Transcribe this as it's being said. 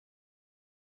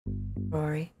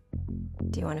Rory,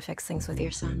 do you want to fix things with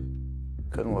your son?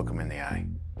 Couldn't look him in the eye.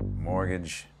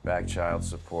 Mortgage, back child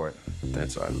support.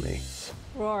 That's on me.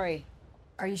 Rory,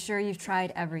 are you sure you've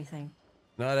tried everything?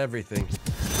 Not everything.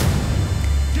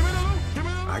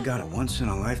 I got a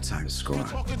once-in-a-lifetime score.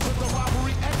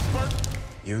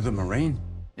 You the Marine?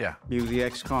 Yeah. You the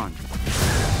ex-con.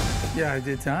 Yeah, I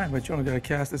did time, but you only gotta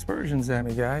cast aspersions at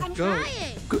me, guy. I'm Go.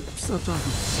 trying. Good. Stop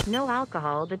talking. No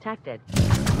alcohol detected.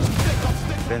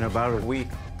 Been about a week.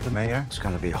 The mayor is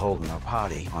gonna be holding a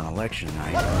party on election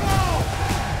night.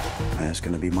 And there's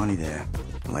gonna be money there,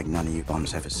 like none of you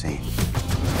bums ever seen.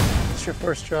 It's your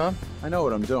first job? I know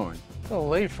what I'm doing. A little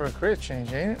late for a career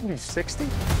change, ain't it? Maybe 60?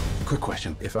 Quick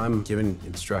question. If I'm giving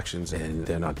instructions and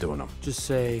they're not doing them, Just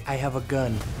say, I have a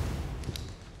gun.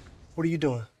 What are you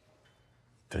doing?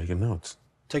 taking notes.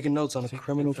 Taking notes on a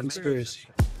criminal conspiracy.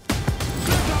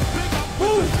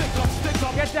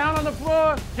 Get down on the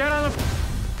floor! Get on the...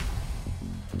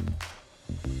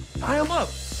 Tie him up!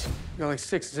 You got like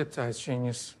 6 zip ties,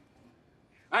 genius.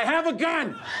 I have a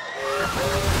gun!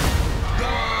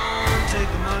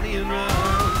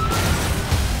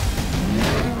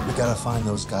 We gotta find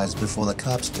those guys before the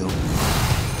cops do.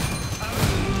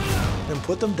 And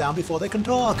put them down before they can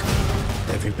talk.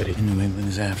 Everybody in New England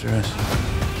is after us.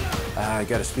 I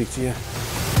gotta speak to you.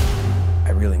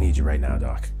 I really need you right now,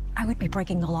 Doc. I would be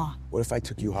breaking the law. What if I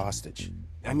took you hostage?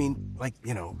 I mean, like,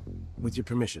 you know, with your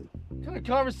permission. What kind of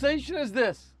conversation is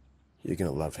this? You're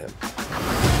gonna love him.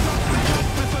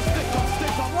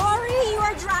 Rory, you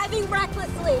are driving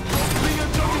recklessly.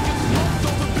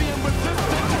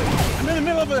 I'm in the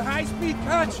middle of a high-speed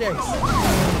car chase.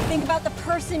 Think about the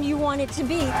person you wanted to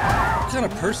be. What kind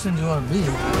of person do I want to be?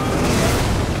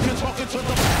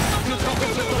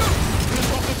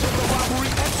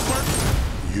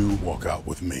 You walk out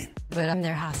with me. But I'm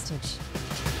their hostage.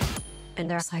 And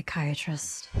their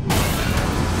psychiatrist.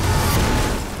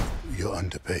 You're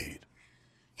underpaid.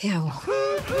 Yeah, well...